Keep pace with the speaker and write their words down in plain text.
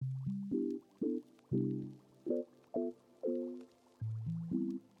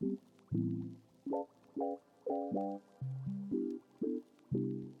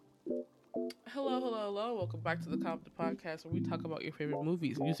welcome back to the Comedy Podcast where we talk about your favorite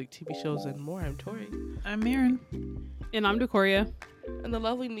movies, music, TV shows, and more. I'm Tori. I'm Maren. And I'm Decoria. And the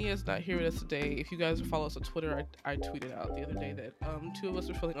lovely Nia's not here with us today. If you guys follow us on Twitter, I tweeted out the other day that two of us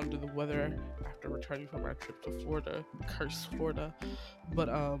are feeling under the weather after returning from our trip to Florida. Curse Florida. But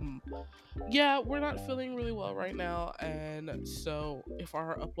yeah, we're not feeling really well right now, and so if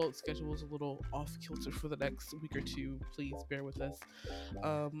our upload schedule is a little off kilter for the next week or two, please bear with us.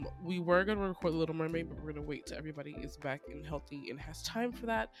 We were gonna record The Little Mermaid, but we're gonna wait till everybody is back and healthy and has time for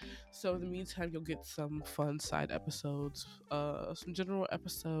that. So in the meantime, you'll get some fun side episodes, some general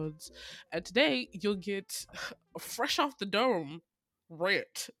episodes, and today you'll get fresh off the dome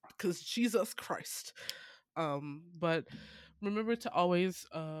Rant, because Jesus Christ. But remember to always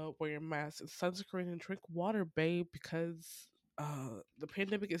wear your mask and sunscreen and drink water, babe, because the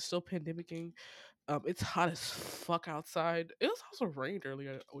pandemic is still pandemicking. It's hot as fuck outside. It was also rained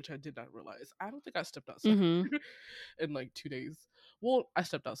earlier, which I did not realize. I don't think I stepped outside in like 2 days. Well, I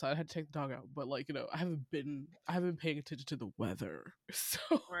stepped outside. I had to take the dog out, but like, I haven't been paying attention to the weather. So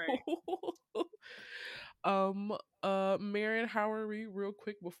Right. Marion, how are we real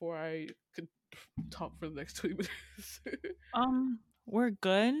quick before I could talk for the next 20 minutes? We're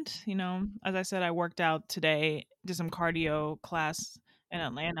good. As I said, I worked out today, did some cardio class in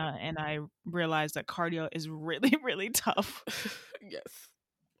Atlanta, and I realized that cardio is really, really tough. Yes.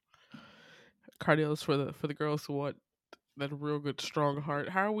 Cardio is for the girls who want that real good strong heart.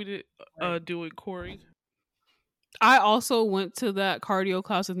 How are we doing, Corey? I also went to that cardio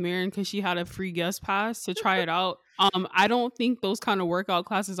class with Maren because she had a free guest pass to try it out. I don't think those kind of workout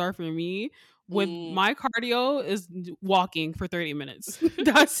classes are for me. With my cardio is walking for 30 minutes.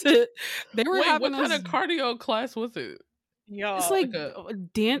 That's it. They were having what kind of cardio class was it? Yeah, it's like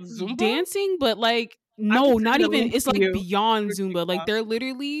dancing, but like no, not even. It's like beyond Zumba. Like they're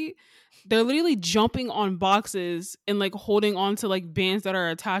literally jumping on boxes and like holding on to like bands that are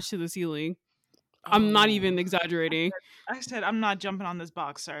attached to the ceiling. I'm not even exaggerating. I said, I'm not jumping on this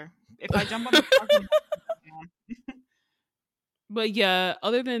box, sir. If I jump on the box, but yeah,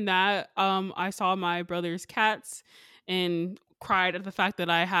 other than that, I saw my brother's cats and cried at the fact that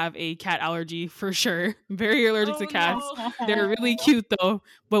I have a cat allergy for sure. Very allergic to cats. No. They're really cute though.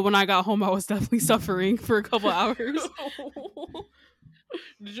 But when I got home, I was definitely suffering for a couple hours.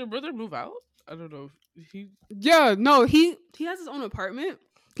 Did your brother move out? I don't know. Yeah, no, he has his own apartment.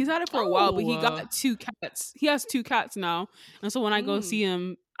 He's had it for a while, but he got 2 cats. He has 2 cats now. And so when I go see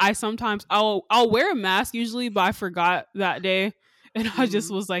him, I'll wear a mask usually, but I forgot that day. And I just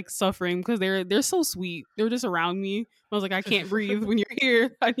was like suffering because they're so sweet. They were just around me. I was like, I can't breathe when you're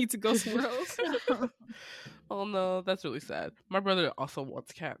here. I need to go somewhere else. Oh no, that's really sad. My brother also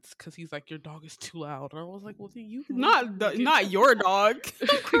wants cats because he's like, your dog is too loud. And I was like, well, then you not your dog.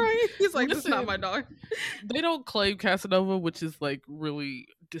 I'm crying. He's like, this is not my dog. They don't claim Casanova, which is like really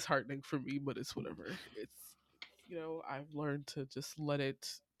disheartening for me, but it's whatever. It's I've learned to just let it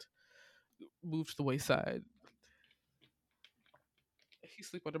move to the wayside. He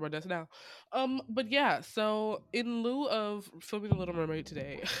sleep under my desk now. But yeah, so in lieu of filming The Little Mermaid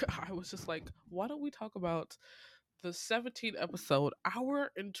today, I was just like, why don't we talk about the 17th episode, hour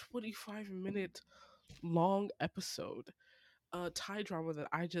and 25-minute long episode, Thai drama that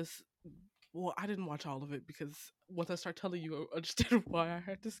I didn't watch all of it because once I start telling you, I understand why I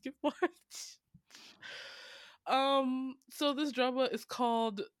had to skip watch. So this drama is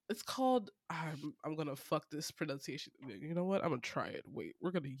called I'm gonna fuck this pronunciation. You know what? I'm gonna try it. Wait,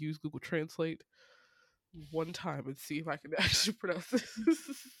 we're gonna use Google Translate one time and see if I can actually pronounce this.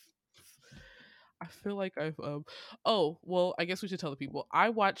 I feel like I've oh, well, I guess we should tell the people.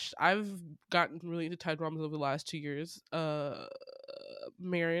 I've gotten really into Thai dramas over the last 2 years.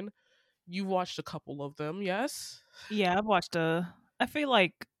 Marion, you've watched a couple of them, yes? Yeah, I've watched I feel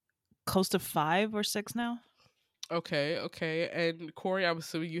like close to 5 or 6 now. Okay. And Corey, I'm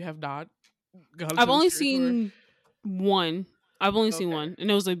assuming you have not gone. I've only seen one. I've only seen one, and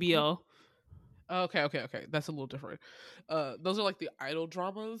it was a BL. Okay. That's a little different. Those are like the idol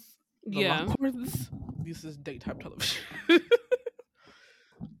dramas. Yeah. This is daytime television.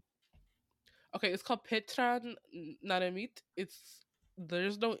 Okay, it's called Petra Naruemit.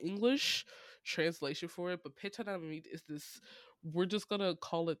 There's no English translation for it, but Petra Naruemit is this. We're just gonna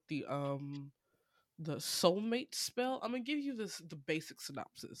call it the soulmate spell. I'm gonna give you the basic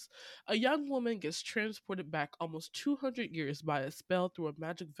synopsis. A young woman gets transported back almost 200 years by a spell through a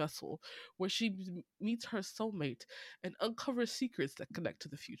magic vessel where she meets her soulmate and uncovers secrets that connect to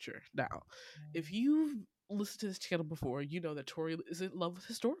the future. Now, if you've listened to this channel before, you know that Tori is in love with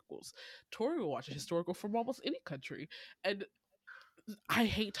historicals. Tori will watch a historical from almost any country, and I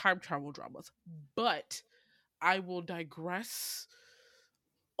hate time travel dramas, but I will digress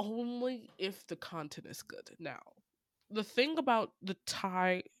only if the content is good. Now, the thing about the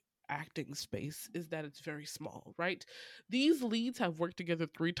Thai acting space is that it's very small, right? These leads have worked together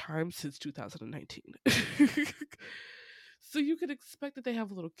 3 times since 2019. So you can expect that they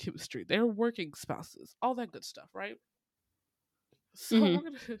have a little chemistry. They're working spouses, all that good stuff, right? So Mm-hmm. we're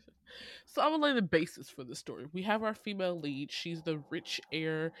gonna so I'm gonna lay the basis for the story. We have our female lead. She's the rich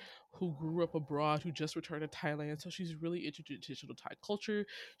heir who grew up abroad, who just returned to Thailand. So she's really into traditional Thai culture.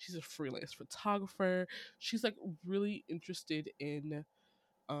 She's a freelance photographer. She's like really interested in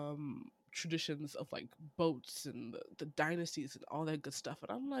traditions of like boats and the dynasties and all that good stuff.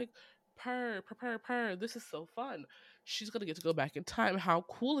 And I'm like, purr, this is so fun. She's gonna get to go back in time. How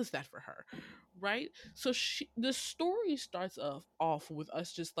cool is that for her? Right? So the story starts off with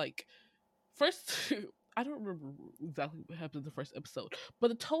us just like first I don't remember exactly what happened in the first episode, but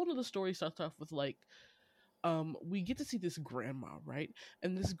the tone of the story starts off with like we get to see this grandma, right?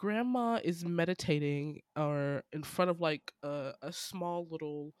 And this grandma is meditating or in front of like a small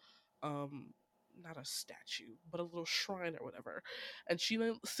little not a statue but a little shrine or whatever, and she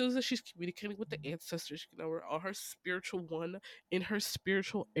says that she's communicating with the ancestors, you know, or her spiritual one in her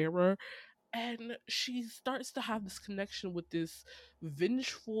spiritual era, and she starts to have this connection with this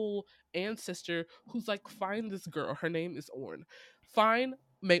vengeful ancestor who's like, find this girl, her name is Orn, find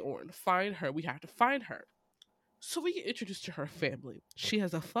Mayorn, find her, we have to find her. So we get introduced to her family. She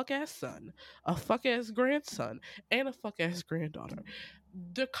has a fuck ass son, a fuck ass grandson, and a fuck ass granddaughter.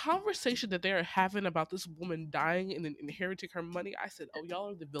 The conversation that they are having about this woman dying and then inheriting her money, I said, oh, y'all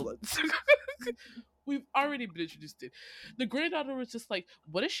are the villains. We've already been introduced to. The granddaughter was just like,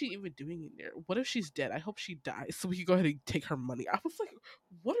 what is she even doing in there? What if she's dead? I hope she dies so we can go ahead and take her money. I was like,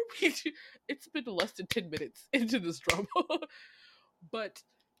 what are we doing? It's been less than 10 minutes into this drama. But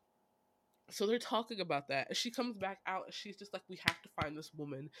so they're talking about that, and she comes back out, and she's just like, "We have to find this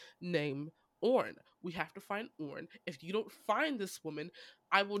woman named Orn. We have to find Orn. If you don't find this woman,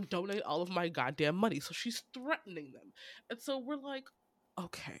 I will donate all of my goddamn money." So she's threatening them, and so we're like,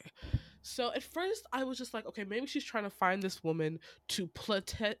 "Okay." So at first, I was just like, "Okay, maybe she's trying to find this woman to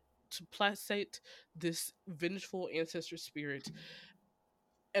placate this vengeful ancestor spirit."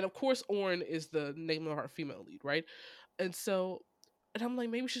 And of course, Orn is the name of our female lead, right? And so, and I'm like,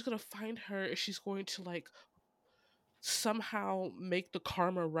 maybe she's gonna find her and she's going to like somehow make the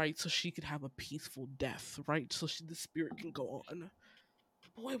karma right so she could have a peaceful death, right? So the spirit can go on.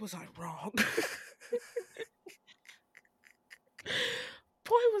 Boy, was I wrong.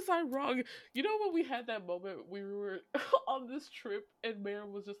 Boy, was I wrong. You know when we had that moment we were on this trip and Mary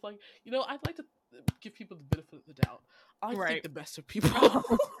was just like, you know, I'd like to give people the benefit of the doubt. I like to think Right. the best of people.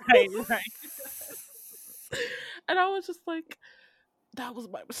 Right. And I was just like, that was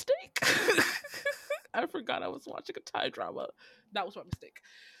my mistake. I forgot I was watching a Thai drama. That was my mistake.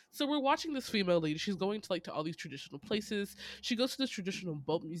 So we're watching this female lady. She's going to all these traditional places. She goes to this traditional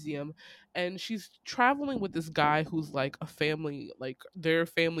boat museum, and she's traveling with this guy who's like a family, like their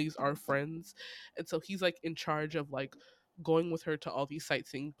families are friends, and so he's like in charge of like going with her to all these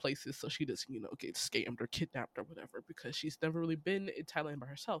sightseeing places so she doesn't, get scammed or kidnapped or whatever, because she's never really been in Thailand by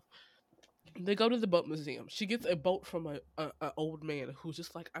herself. They go to the boat museum. She gets a boat from a old man who's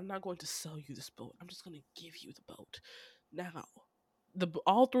just like, I'm not going to sell you this boat. I'm just going to give you the boat. Now,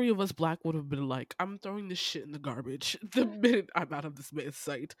 all three of us black would have been like, I'm throwing this shit in the garbage the minute I'm out of this man's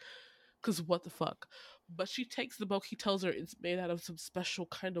sight. Because what the fuck? But she takes the boat. He tells her it's made out of some special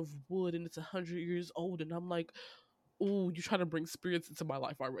kind of wood and it's 100 years old. And I'm like, ooh, you trying to bring spirits into my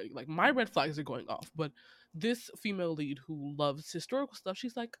life already. Like, my red flags are going off. But this female lead who loves historical stuff,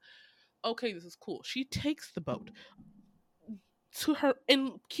 she's like, okay, this is cool. She takes the boat to her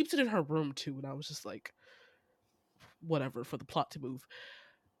and keeps it in her room too. And I was just like, whatever, for the plot to move.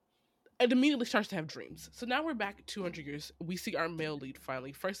 And immediately starts to have dreams. So now we're back 200 years. We see our male lead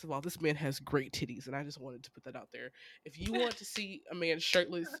finally. First of all, this man has great titties, and I just wanted to put that out there. If you want to see a man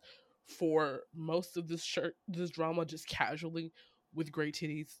shirtless for most of this drama, just casually with great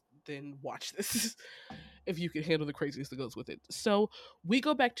titties, then watch this. If you can handle the craziness that goes with it. So we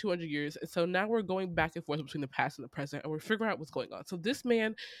go back 200 years, and so now we're going back and forth between the past and the present, and we're figuring out what's going on. So this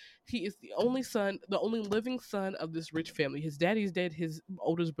man, he is the only living son of this rich family. His daddy's dead, his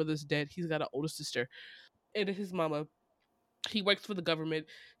oldest brother's dead, he's got an older sister, and his mama. He works for the government,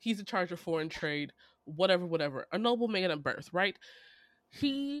 he's in charge of foreign trade, whatever. A noble man at birth, right?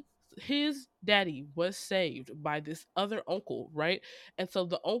 He his daddy was saved by this other uncle, right? And so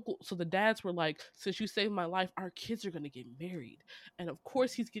the dads were like, since you saved my life, our kids are gonna get married. And of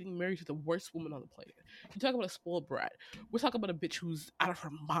course, he's getting married to the worst woman on the planet. You talk about a spoiled brat. We're talking about a bitch who's out of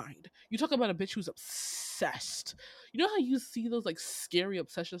her mind. You talk about a bitch who's obsessed. You know how you see those like scary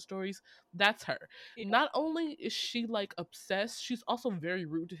obsession stories? That's her. Yeah. Not only is she like obsessed, she's also very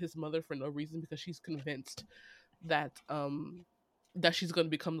rude to his mother for no reason because she's convinced that she's going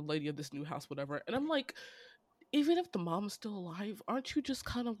to become the lady of this new house, whatever. And I'm like, even if the mom's still alive, aren't you just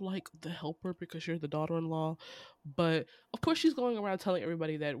kind of like the helper because you're the daughter-in-law? But of course, she's going around telling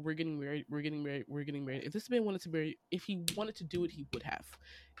everybody that we're getting married, we're getting married, we're getting married. If this man wanted to marry, if he wanted to do it, he would have.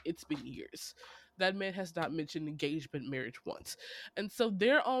 It's been years. That man has not mentioned engagement, marriage once, and so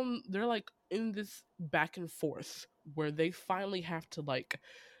they're like in this back and forth where they finally have to like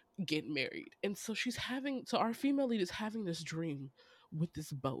get married. And so our female lead is having this dream with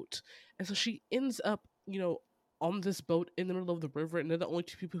this boat. And so she ends up, on this boat in the middle of the river, and they're the only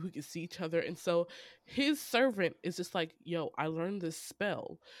two people who can see each other. And so his servant is just like, yo, I learned this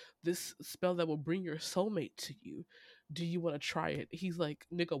spell that will bring your soulmate to you. Do you want to try it? He's like,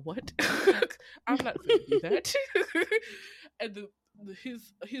 nigga, what? I'm not gonna do that. And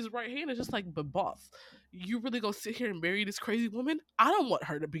his right hand is just like, but boss, you really gonna sit here and marry this crazy woman? I don't want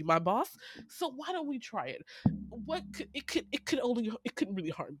her to be my boss. So why don't we try it? It couldn't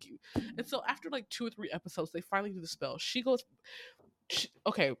really harm you. And so after like 2 or 3 episodes, they finally do the spell.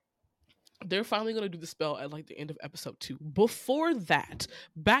 Okay, they're finally gonna do the spell at like the end of episode 2. Before that,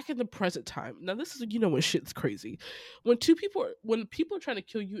 back in the present time. Now this is when shit's crazy. When people are trying to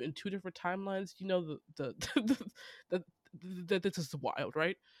kill you in 2 different timelines, that this is wild,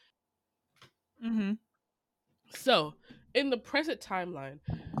 right? Mm-hmm. So in the present timeline,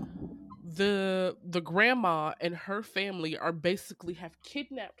 the grandma and her family are basically have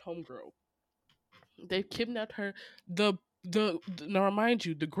kidnapped homegirl. They've kidnapped her. Now remind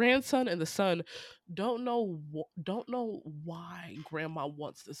you, the grandson and the son don't know why grandma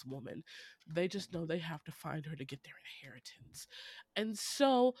wants this woman. They just know they have to find her to get their inheritance. And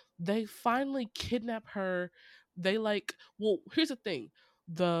so they finally kidnap her. Here's the thing.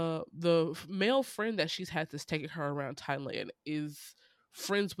 The male friend that she's had that's taking her around Thailand is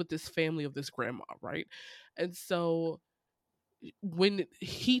friends with this family of this grandma, right? And so when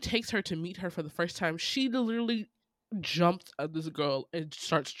he takes her to meet her for the first time, she literally jumps at this girl and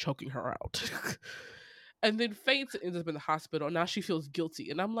starts choking her out. And then faints and ends up in the hospital. Now she feels guilty.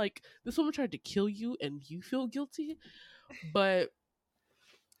 And I'm like, this woman tried to kill you and you feel guilty? But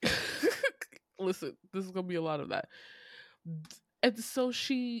listen, this is going to be a lot of that. And so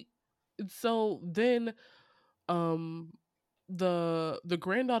then the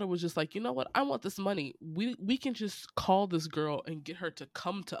granddaughter was just like, you know what, I want this money. We can just call this girl and get her to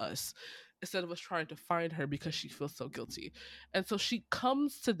come to us instead of us trying to find her because she feels so guilty. And so she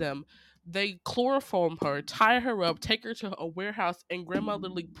comes to them. They chloroform her, tie her up, take her to a warehouse, and grandma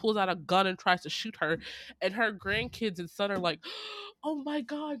literally pulls out a gun and tries to shoot her. And her grandkids and son are like, oh my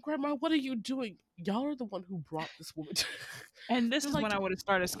god, grandma, what are you doing? Y'all are the one who brought this woman. And this is like, when I would have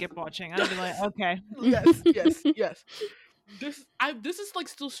started skip watching. I'd be like, okay. Yes. This is like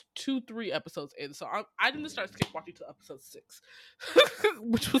still 2-3 episodes in, so I didn't start skip watching till episode 6,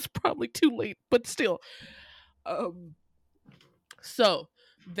 which was probably too late, but still. So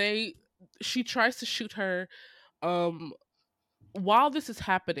she tries to shoot her. While this is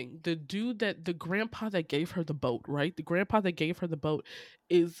happening, the grandpa that gave her the boat, right? The grandpa that gave her the boat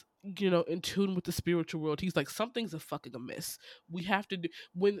is in tune with the spiritual world. He's like, something's a fucking amiss. We have to do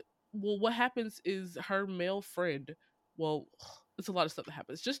what happens is her male friend. Well, it's a lot of stuff that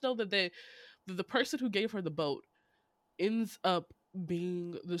happens. Just know that the person who gave her the boat ends up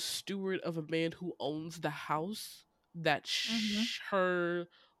being the steward of a man who owns the house that her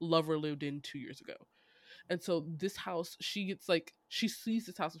lover lived in 2 years ago. And so this house, she sees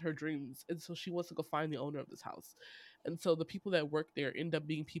this house in her dreams, and so she wants to go find the owner of this house. And so the people that work there end up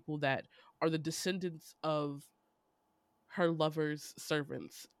being people that are the descendants of her lover's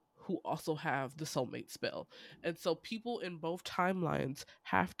servants, who also have the soulmate spell. And so people in both timelines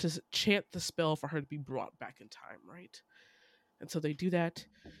have to chant the spell for her to be brought back in time, right? And so they do that.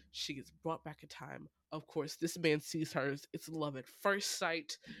 She gets brought back in time. Of course, this man sees her. It's love at first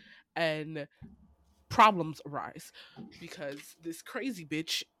sight. And problems arise because this crazy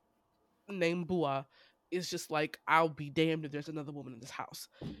bitch named Bua is just like, I'll be damned if there's another woman in this house.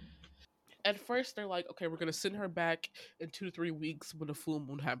 At first, they're like, okay, we're going to send her back in 2 to 3 weeks when a full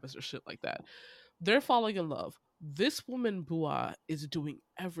moon happens or shit like that. They're falling in love. This woman, Bua, is doing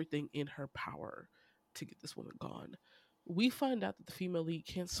everything in her power to get this woman gone. We find out that the female lead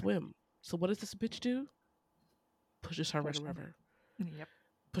can't swim. So what does this bitch do? Pushes her in a river. Yep.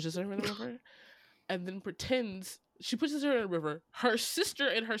 Pushes her in a river, and then pretends she pushes her in a river. Her sister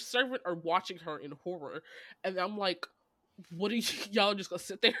and her servant are watching her in horror, and I'm like, "What are y'all just gonna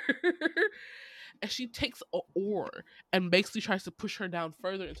sit there?" And she takes an oar and basically tries to push her down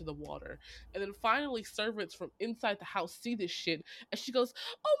further into the water. And then finally, servants from inside the house see this shit, and she goes,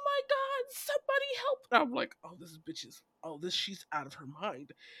 "Oh my god, somebody help!" And I'm like, "Oh, this bitch is, oh, this she's out of her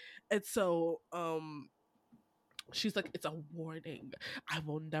mind." And so, she's like, "It's a warning. I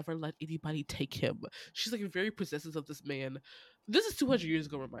will never let anybody take him." She's like very possessive of this man. This is 200 years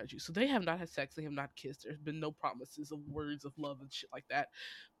ago, remind you. So they have not had sex. They have not kissed. There's been no promises of words of love and shit like that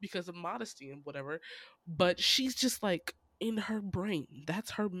because of modesty and whatever. But she's just like in her brain.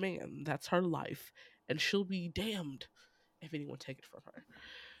 That's her man. That's her life. And she'll be damned if anyone take it from her.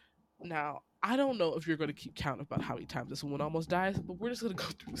 Now, I don't know if you're going to keep count about how many times this woman almost dies, but we're just going to go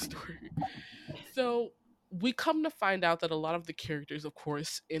through the story. So we come to find out that a lot of the characters, of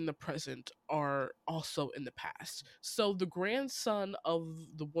course, in the present are also in the past. So the grandson of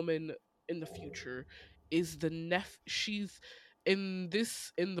the woman in the future is the she's in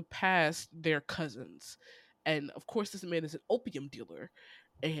the past they're cousins. And of course this man is an opium dealer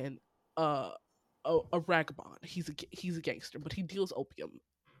and uh a vagabond. He's a gangster, but he deals opium,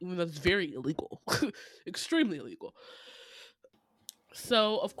 even though it's very illegal. Extremely illegal.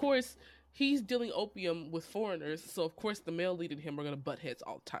 So of course he's dealing opium with foreigners. So of course the male lead and him are gonna butt heads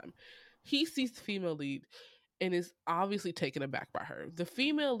all the time. He sees the female lead and is obviously taken aback by her. The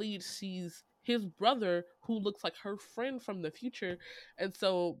female lead sees his brother, who looks like her friend from the future, and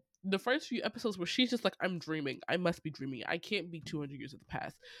so the first few episodes where she's just like, "I'm dreaming. I must be dreaming. I can't be 200 years of the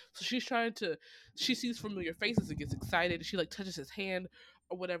past." So she's trying to. She sees familiar faces and gets excited. She like touches his hand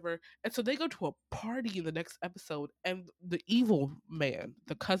or whatever, and so they go to a party in the next episode, and the evil man,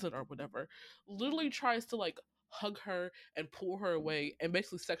 the cousin or whatever, literally tries to like hug her and pull her away and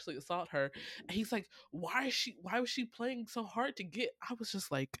basically sexually assault her. And he's like, why was she playing so hard to get? I was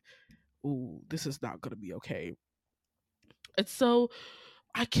just like, ooh, this is not gonna be okay. And so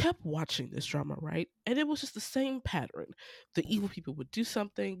I kept watching this drama, right? And it was just the same pattern. The evil people would do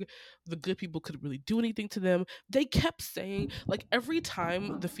something, the good people couldn't really do anything to them. They kept saying, like, every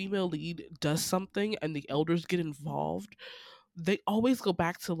time the female lead does something and the elders get involved, they always go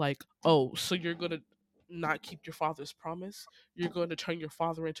back to, like, "Oh, so you're gonna not keep your father's promise? You're going to turn your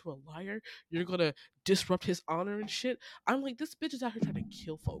father into a liar? You're gonna disrupt his honor and shit?" I'm like, this bitch is out here trying to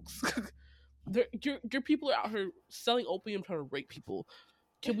kill folks. Your people are out here selling opium, trying to rape people.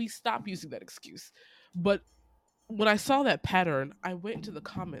 Can we stop using that excuse? But when I saw that pattern, I went into the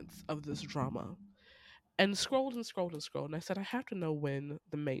comments of this drama and scrolled and scrolled and scrolled. And I said, I have to know when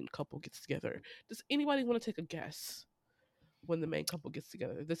the main couple gets together. Does anybody want to take a guess when the main couple gets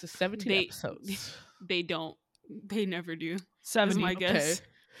together? This is 17 episodes. They don't. They never do. 70. Is my Okay. guess.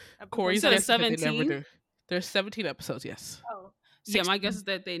 Corey's said guess is that they never 17? do. There's 17 episodes, yes. Oh, Yeah, my 16. guess is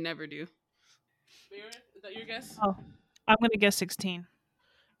that they never do. Spirit, is that your guess? Oh, I'm gonna guess 16.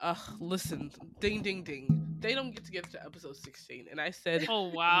 Listen, ding, ding, ding. They don't get to get to episode 16. And I said, Oh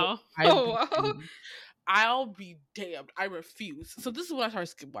wow. I'll I'll be damned. I refuse. So this is when I started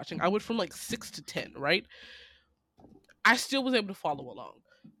skip watching. I went from like 6 to 10, right? I still was able to follow along.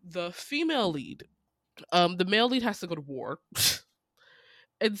 The female lead, the male lead has to go to war.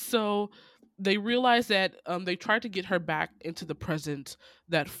 And so they realized that they tried to get her back into the present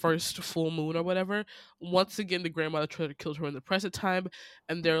that first full moon or whatever. Once again, the grandmother tried to kill her in the present time,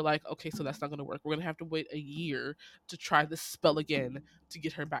 and they're like, okay, so that's not going to work. We're going to have to wait a year to try this spell again to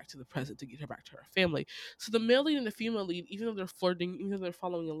get her back to the present, to get her back to her family. So the male lead and the female lead, even though they're flirting, even though they're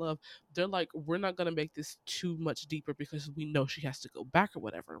falling in love, they're like, we're not going to make this too much deeper because we know she has to go back or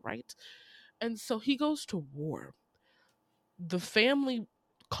whatever, right? And so he goes to war. The family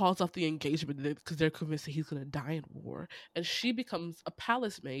calls off the engagement because they're convinced that he's going to die in war, and she becomes a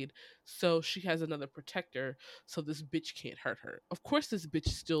palace maid, so she has another protector, so this bitch can't hurt her. Of course this bitch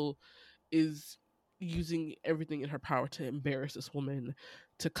still is using everything in her power to embarrass this woman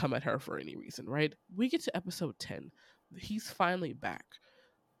to come at her for any reason, right? We get to episode 10. He's finally back.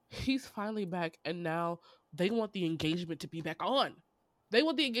 And now they want the engagement to be back on.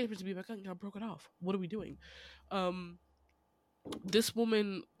 Y'all broke it off. What are we doing? This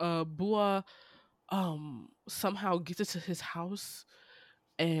woman, Bua, somehow gets into his house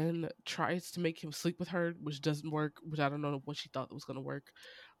and tries to make him sleep with her, which doesn't work, which I don't know what she thought was gonna work.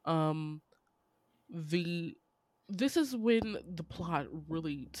 This is when the plot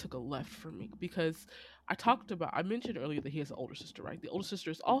really took a left for me, because I mentioned earlier that he has an older sister, right? The older sister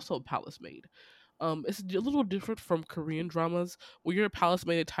is also a palace maid. It's a little different from Korean dramas where you're a palace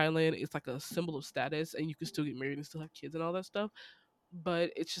maid in Thailand. It's like a symbol of status, and you can still get married and still have kids and all that stuff.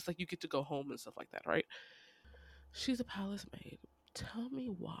 But it's just like you get to go home and stuff like that, right? She's a palace maid. Tell me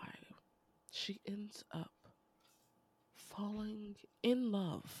why she ends up falling in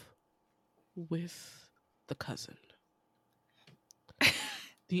love with the cousin,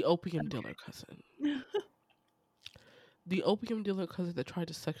 the opium dealer cousin. The opium dealer cousin that tried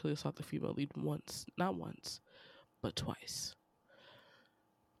to sexually assault the female lead not once, but twice.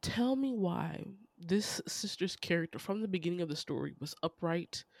 Tell me why this sister's character from the beginning of the story was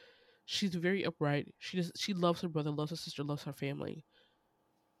upright. She's very upright. She loves her brother, loves her sister, loves her family.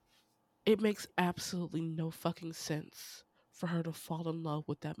 It makes absolutely no fucking sense for her to fall in love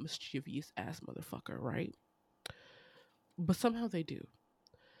with that mischievous ass motherfucker, right? But somehow they do.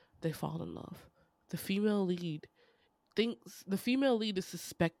 They fall in love. The female lead is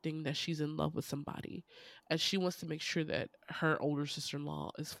suspecting that she's in love with somebody, and she wants to make sure that her older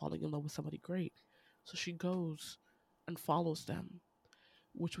sister-in-law is falling in love with somebody great. So she goes and follows them,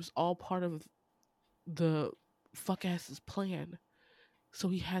 which was all part of the fuck ass's plan. So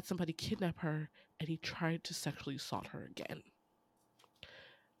he had somebody kidnap her, and he tried to sexually assault her again.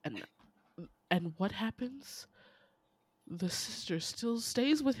 And what happens? The sister still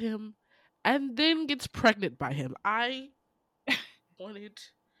stays with him and then gets pregnant by him. I wanted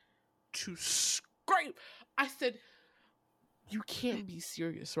to scream. I said, you can't be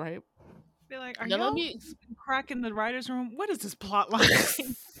serious, right? Be like, are y'all cracking the writer's room? What is this plot line?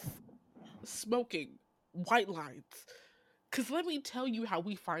 Smoking white lines. Because let me tell you how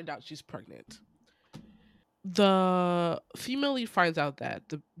we find out she's pregnant. The female lead finds out that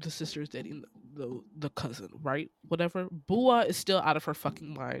the sister is dating the cousin, right? Whatever. Bua is still out of her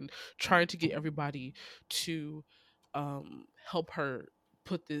fucking mind, trying to get everybody to help her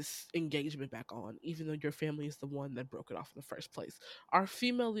put this engagement back on, even though your family is the one that broke it off in the first place. Our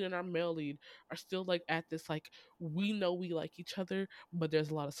female lead and our male lead are still like at this, like, we know we like each other, but there's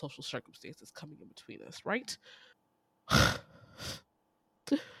a lot of social circumstances coming in between us, right?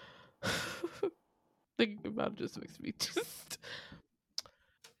 Thinking about it just makes me just.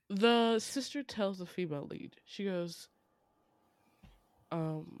 The sister tells the female lead, she goes,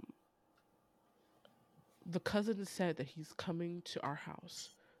 the cousin said that he's coming to our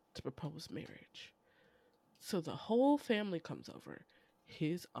house to propose marriage. So the whole family comes over.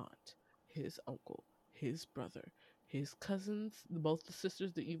 His aunt, his uncle, his brother, his cousins, both the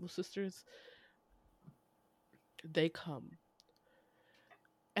sisters, the evil sisters, they come.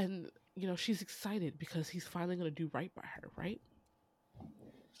 And, you know, she's excited because he's finally going to do right by her, right?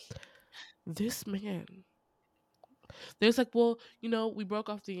 This man, there's like, well, you know, we broke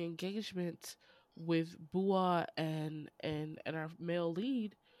off the engagement with Bua and our male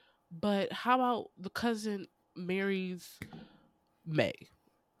lead, but how about the cousin marries May,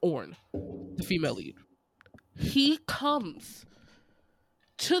 Orn, the female lead? He comes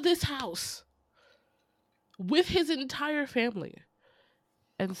to this house with his entire family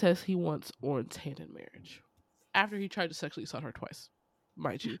and says he wants Orn's hand in marriage after he tried to sexually assault her twice,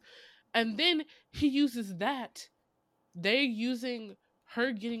 mind you. And then he uses that. They're using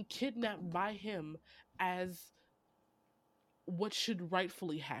her getting kidnapped by him as what should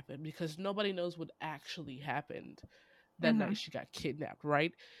rightfully happen, because nobody knows what actually happened that night she got kidnapped,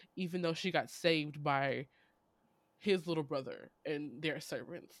 right? Even though she got saved by his little brother and their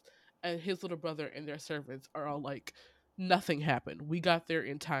servants. And his little brother and their servants are all like, nothing happened. We got there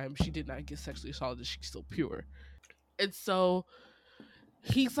in time. She did not get sexually assaulted. She's still pure. And so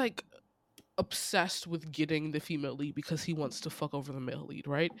he's like obsessed with getting the female lead because he wants to fuck over the male lead,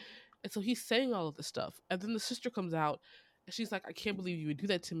 right? And so he's saying all of this stuff. And then the sister comes out and she's like, I can't believe you would do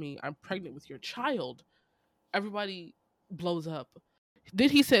that to me. I'm pregnant with your child. Everybody blows up. Then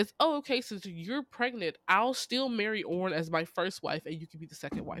he says, oh, okay, since you're pregnant, I'll still marry Orn as my first wife and you can be the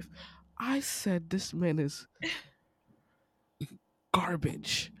second wife. I said, this man is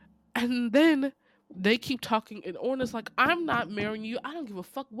garbage. And then they keep talking and Orn is like, I'm not marrying you. I don't give a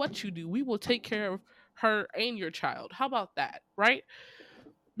fuck what you do. We will take care of her and your child. How about that, right?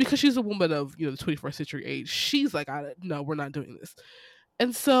 Because she's a woman of, you know, the 21st century age. She's like, no, we're not doing this.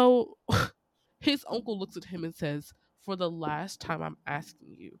 And so his uncle looks at him and says, for the last time, I'm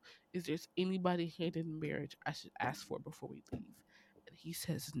asking you, is there anybody hand in marriage I should ask for before we leave? And he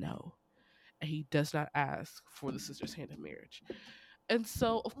says no. And he does not ask for the sister's hand in marriage. And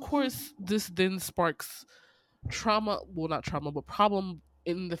so, of course, this then sparks trauma. Well, not trauma, but problem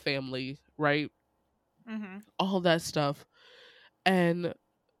in the family, right? All that stuff. And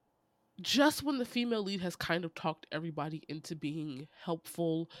just when the female lead has kind of talked everybody into being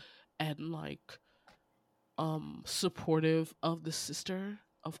helpful and like supportive of the sister.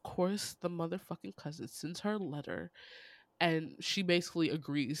 Of course, the motherfucking cousin sends her a letter, and she basically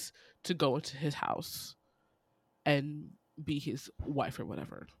agrees to go into his house and be his wife or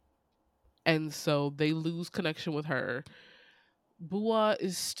whatever. And so they lose connection with her. Bua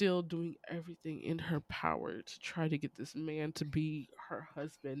is still doing everything in her power to try to get this man to be her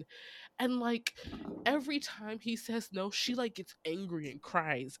husband. And like every time he says no, she like gets angry and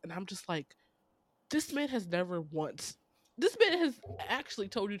cries. And I'm just like, this man has never once, this man has actually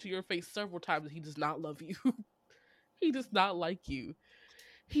told you to your face several times that he does not love you. He does not like you.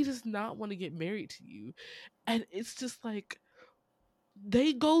 He does not want to get married to you. And it's just like,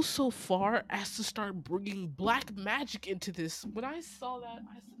 they go so far as to start bringing black magic into this. When I saw that,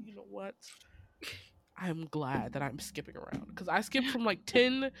 I said, you know what? I'm glad that I'm skipping around. Because I skipped from like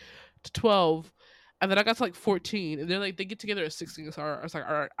 10 to 12, and then I got to like 14, and they're like, they get together at 16. So I was like,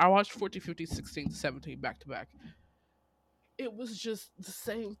 all right, I watched 14, 15, 16, 17 back to back. It was just the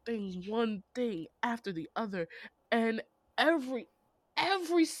same thing, one thing after the other. And every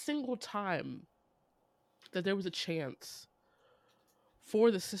single time that there was a chance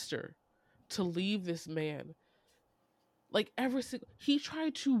for the sister to leave this man, like every single, he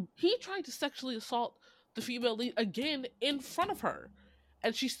tried to sexually assault the female lead again in front of her,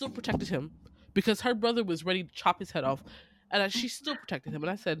 and she still protected him because her brother was ready to chop his head off, and she still protected him.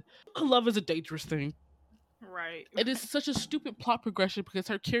 And I said, love is a dangerous thing. Right. It is such a stupid plot progression because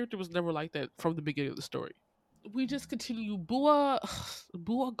her character was never like that from the beginning of the story. We just continue. Bua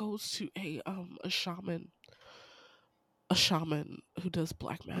goes to a shaman, who does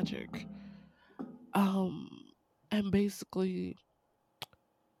black magic. And basically,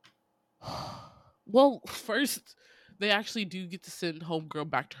 well, first they actually do get to send homegirl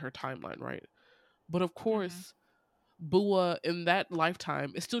back to her timeline, right? But of course, Bua in that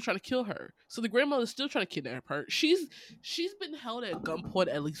lifetime is still trying to kill her. So the grandmother is still trying to kidnap her. She's been held at gunpoint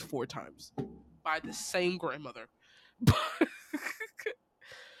at least 4 times by the same grandmother.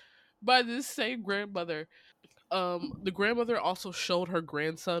 By this same grandmother. The grandmother also showed her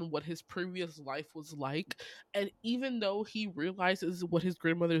grandson what his previous life was like, and even though he realizes what his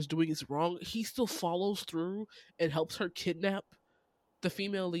grandmother is doing is wrong, he still follows through and helps her kidnap the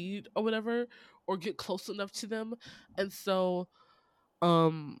female lead or whatever, or get close enough to them. And so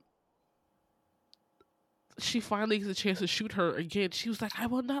she finally gets a chance to shoot her again. She was like, I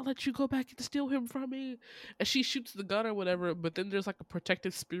will not let you go back and steal him from me. And she shoots the gun or whatever, but then there's like a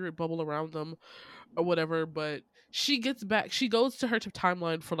protective spirit bubble around them or whatever. But she gets back. She goes to her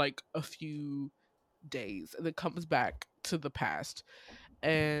timeline for like a few days and then comes back to the past.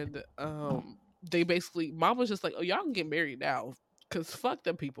 And they basically, mom was just like, oh, y'all can get married now. Because fuck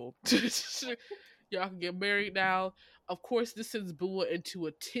them people. Y'all can get married now. Of course, this sends Bua into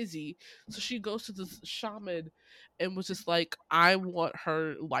a tizzy. So she goes to this shaman and was just like, I want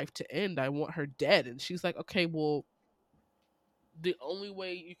her life to end. I want her dead. And she's like, okay, well, the only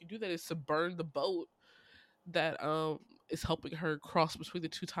way you can do that is to burn the boat that is helping her cross between the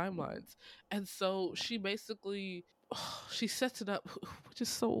 2 timelines. And so she basically she sets it up, which is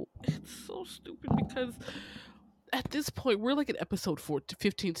it's so stupid because at this point we're like in episode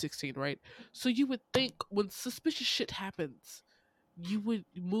 15, 16, right? So you would think when suspicious shit happens you would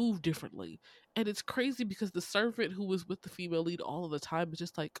move differently. And it's crazy because the servant who was with the female lead all of the time is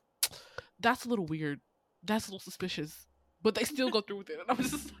just like, that's a little weird, that's a little suspicious, but they still go through with it. And I'm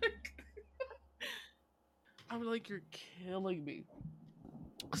just like I'm like, you're killing me.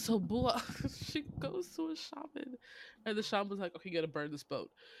 So Bua, she goes to a shaman, and the shaman's like, okay, you gotta burn this boat.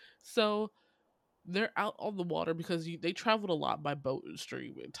 So they're out on the water because they traveled a lot by boat and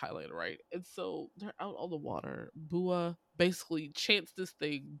stream in Thailand, right? And so they're out on the water. Bua basically chants this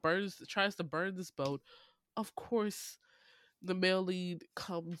thing, tries to burn this boat. Of course, the male lead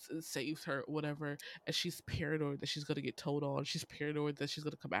comes and saves her, whatever, and she's paranoid that she's gonna get told on. She's paranoid that she's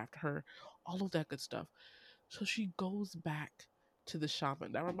gonna come after her, all of that good stuff. So she goes back to the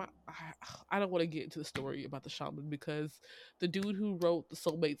shaman. Now, I don't want to get into the story about the shaman because the dude who wrote the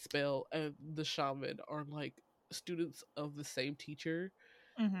soulmate spell and the shaman are like students of the same teacher.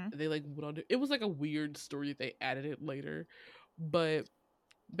 They like went on it was like a weird story that they added it later, but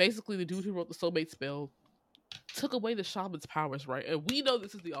basically the dude who wrote the soulmate spell took away the shaman's powers, right? And we know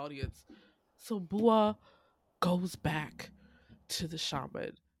this is the audience. So Bua goes back to the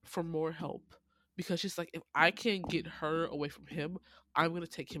shaman for more help because she's like, if I can get her away from him, I'm gonna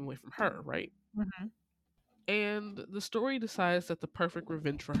take him away from her, right? And the story decides that the perfect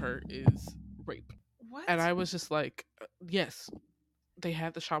revenge for her is rape. What? And I was just like, yes, they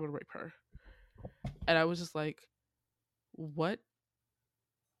had the shaman rape her. And I was just like, what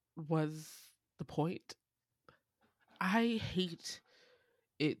was the point? I hate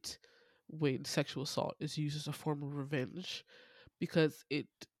it when sexual assault is used as a form of revenge because it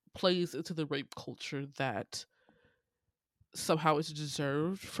plays into the rape culture that somehow is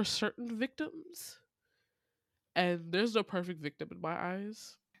deserved for certain victims. And there's no perfect victim in my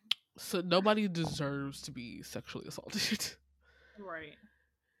eyes. So nobody deserves to be sexually assaulted. Right.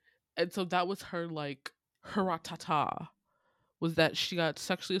 And so that was her like haratata, was that she got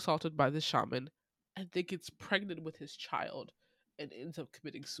sexually assaulted by this shaman and then gets pregnant with his child and ends up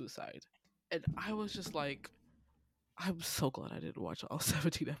committing suicide. And I was just like, I'm so glad I didn't watch all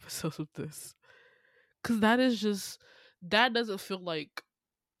 17 episodes of this. Cause that doesn't feel like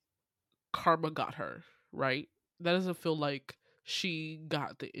karma got her, right? That doesn't feel like she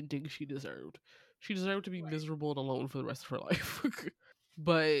got the ending she deserved. She deserved to be miserable and alone for the rest of her life.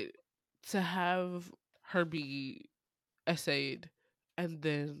 But to have her be essayed and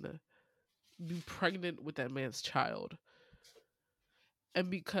then be pregnant with that man's child,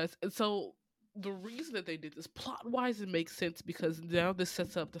 and so the reason that they did this plot wise, it makes sense because now this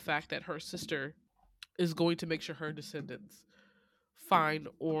sets up the fact that her sister is going to make sure her descendants find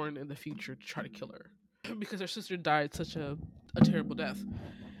Orn in the future to try to kill her because her sister died such a terrible death.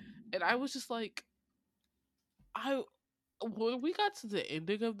 And I was just like, I when we got to the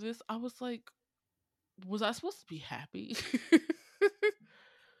ending of this, I was like, was I supposed to be happy?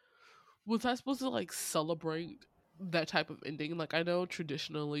 Was I supposed to like celebrate that type of ending? Like, I know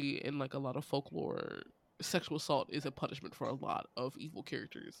traditionally in like a lot of folklore, sexual assault is a punishment for a lot of evil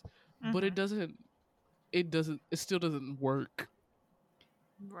characters, but it doesn't. It still doesn't work.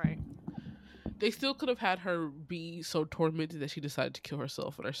 Right. They still could have had her be so tormented that she decided to kill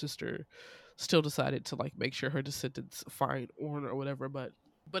herself, and her sister still decided to like make sure her descendants find Orn or whatever. But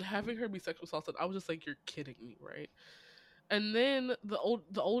having her be sexual assaulted, I was just like, you're kidding me, right? And then the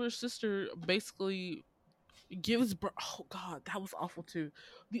older sister basically gives birth. Oh God, that was awful too.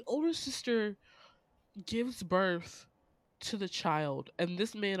 The older sister gives birth to the child, and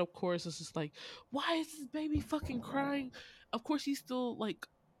this man, of course, is just like, why is this baby fucking crying? Of course, he's still like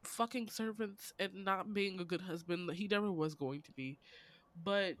fucking servants and not being a good husband. He never was going to be,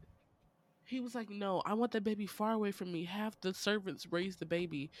 but he was like, no, I want that baby far away from me. Have the servants raise the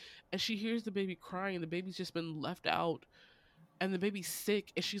baby. And she hears the baby crying. The baby's just been left out and the baby's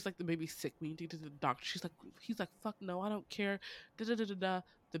sick, and she's like, the baby's sick, we need to take to the doctor. He's like, fuck no, I don't care. Da da da da da.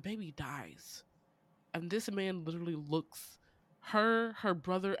 The baby dies, and this man literally looks her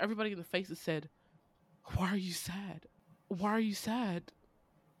brother, everybody in the face and said, "Why are you sad? Why are you sad?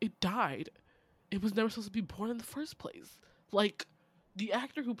 It died. It was never supposed to be born in the first place." Like, the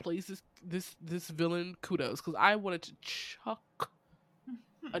actor who plays this villain, kudos, because I wanted to chuck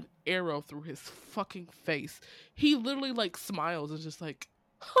an arrow through his fucking face. He literally like smiles and just like,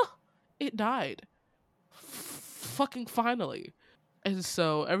 huh, it died. Fucking finally. And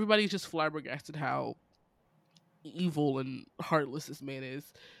so everybody's just flabbergasted how evil and heartless this man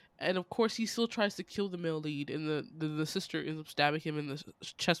is. And of course, he still tries to kill the male lead, and the sister ends up stabbing him in the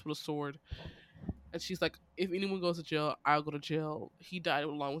chest with a sword. And she's like, if anyone goes to jail, I'll go to jail. He died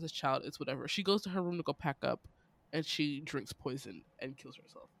along with his child. It's whatever. She goes to her room to go pack up, and she drinks poison and kills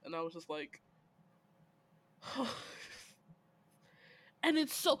herself. And I was just like, and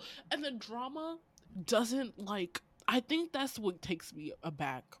it's so, and the drama doesn't like, I think that's what takes me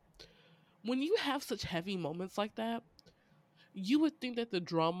aback. When you have such heavy moments like that, you would think that the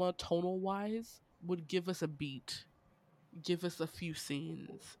drama, tonal wise, would give us a beat, give us a few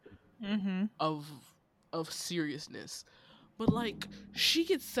scenes of seriousness. But like, she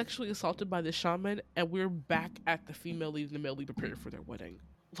gets sexually assaulted by the shaman, and we're back at the female lead and the male lead preparing for their wedding.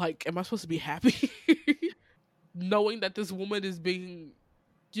 Like, am I supposed to be happy? Knowing that this woman is being,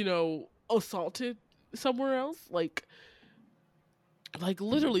 assaulted somewhere else? Like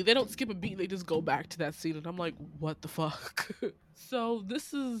literally, they don't skip a beat, they just go back to that scene, and I'm like, what the fuck? So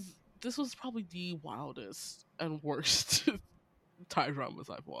this was probably the wildest and worst Thai dramas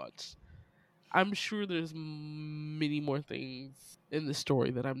I've watched. I'm sure there's many more things in the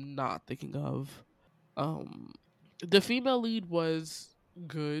story that I'm not thinking of. The female lead was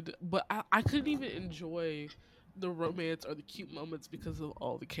good, but I couldn't even enjoy the romance or the cute moments because of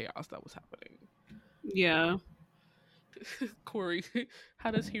all the chaos that was happening. Yeah. Corey,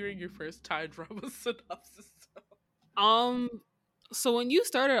 how does hearing your first Thai drama synopsis Um. So when you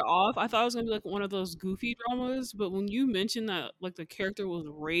started off, I thought it was gonna be like one of those goofy dramas, but when you mentioned that like the character was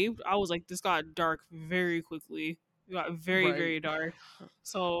raped, I was like, this got dark very quickly. It got very, right? very dark.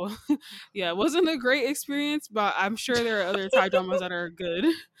 So yeah, it wasn't a great experience, but I'm sure there are other Thai dramas that are good.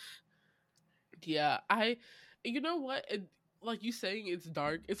 Yeah, you know what? Like you saying it's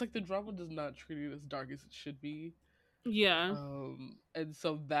dark, it's like the drama does not treat it as dark as it should be. Yeah. And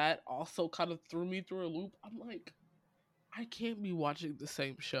so that also kind of threw me through a loop. I'm like, I can't be watching the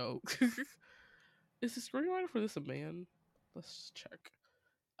same show. Is the screenwriter for this a man? Let's check.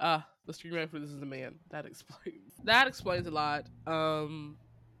 The screenwriter for this is a man. That explains a lot.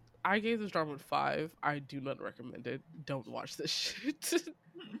 I gave this drama 5. I do not recommend it. Don't watch this shit.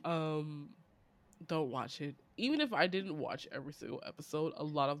 um, don't watch it. Even if I didn't watch every single episode, a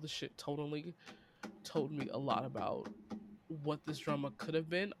lot of the shit totally told me a lot about what this drama could have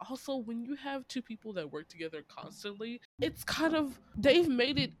been. Also, when you have two people that work together constantly, it's kind of, they've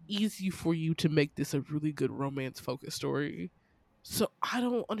made it easy for you to make this a really good romance focused story. So I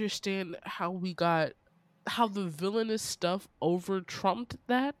don't understand how the villainous stuff over trumped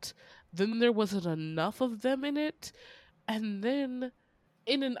that. Then there wasn't enough of them in it. And then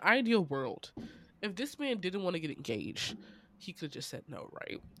in an ideal world, if this man didn't want to get engaged, he could have just said no,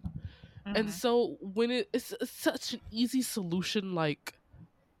 right? And so when it's such an easy solution, like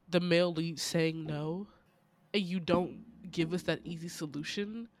the male lead saying no, and you don't give us that easy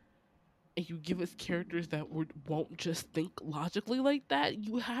solution, and you give us characters that won't just think logically like that,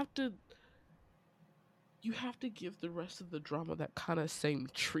 you have to give the rest of the drama that kind of same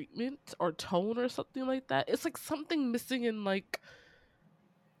treatment or tone or something like that. It's like something missing in, like,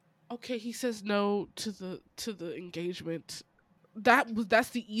 okay, he says no to the engagement. That's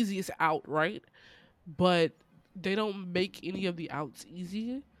the easiest out, right? But they don't make any of the outs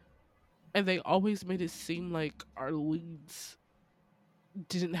easy, and they always made it seem like our leads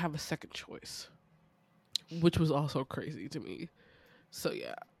didn't have a second choice, which was also crazy to me. So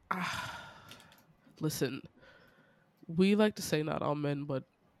yeah, listen, we like to say not all men, but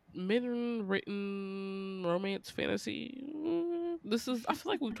men written romance fantasy. This is, I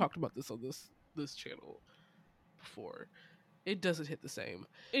feel like we've talked about this on this channel before. It doesn't hit the same.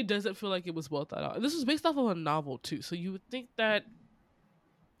 It doesn't feel like it was well thought out. And this was based off of a novel too, so you would think that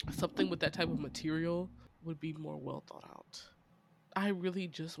something with that type of material would be more well thought out. I really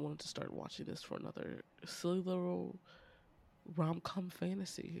just wanted to start watching this for another silly little rom-com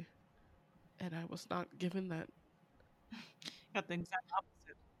fantasy, and I was not given that. Got the exact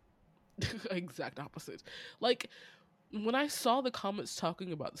opposite. Exact opposite. Like, when I saw the comments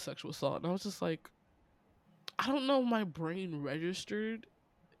talking about the sexual assault, and I was just like, I don't know if my brain registered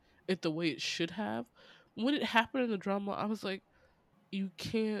it the way it should have. When it happened in the drama, I was like, you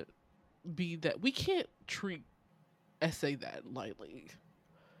can't be that. We can't treat essay that lightly.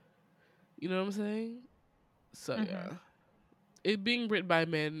 You know what I'm saying? So yeah, it being written by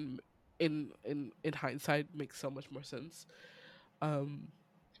men in hindsight makes so much more sense.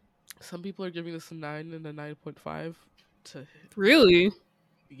 Some people are giving this a 9 and a 9.5 to Really?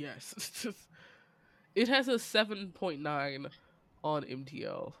 yes. It has a 7.9 on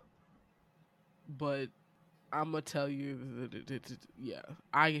MTL, but I'm gonna tell you that yeah,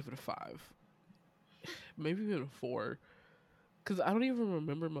 I gave it a 5, maybe even a 4, because I don't even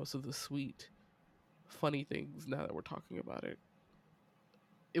remember most of the sweet, funny things now that we're talking about it.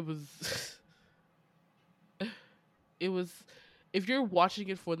 It was, it was. If you're watching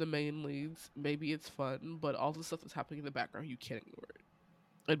it for the main leads, maybe it's fun, but all the stuff that's happening in the background, you can't ignore it.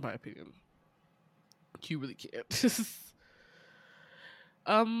 In my opinion, you really can't.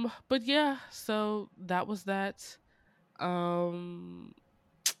 But yeah, so that was that. I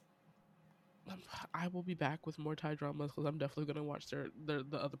will be back with more Thai dramas because I'm definitely gonna watch the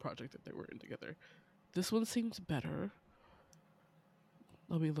other project that they were in together. This one seems better.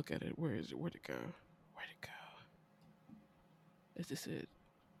 Let me look at it. Where is it? Where'd it go? Where'd it go? Is this it?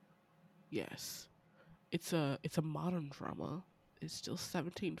 Yes. It's a modern drama. It's still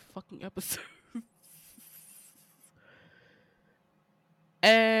 17 fucking episodes.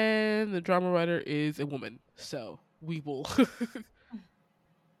 And the drama writer is a woman. So we will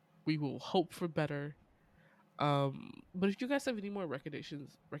we will hope for better. But if you guys have any more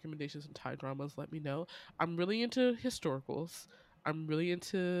recommendations in Thai dramas, let me know. I'm really into historicals. I'm really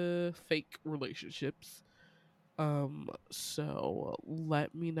into fake relationships. So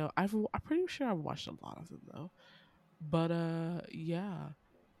let me know. I'm pretty sure I've watched a lot of them though. But yeah.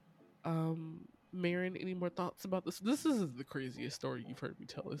 Marin, any more thoughts about this? This isn't the craziest story you've heard me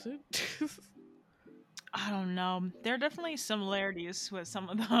tell, is it? I don't know. There are definitely similarities with some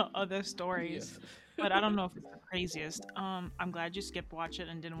of the other stories, but I don't know if it's the craziest. I'm glad you skipped watch it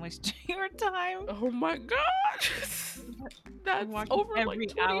and didn't waste your time. Oh my god, that's over every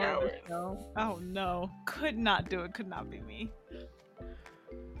like 20 hours. Oh no, could not do it. Could not be me.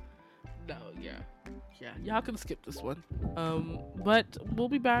 No, yeah, yeah, y'all can skip this one. But we'll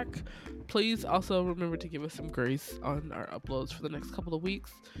be back. Please also remember to give us some grace on our uploads for the next couple of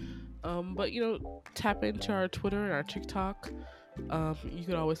weeks. But tap into our Twitter and our TikTok. You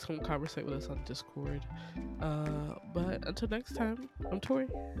can always come conversate with us on Discord. But until next time, I'm Tori.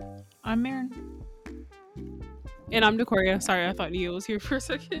 I'm Marin. And I'm Decoria. Sorry, I thought Nia was here for a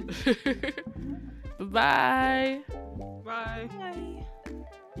second. Bye.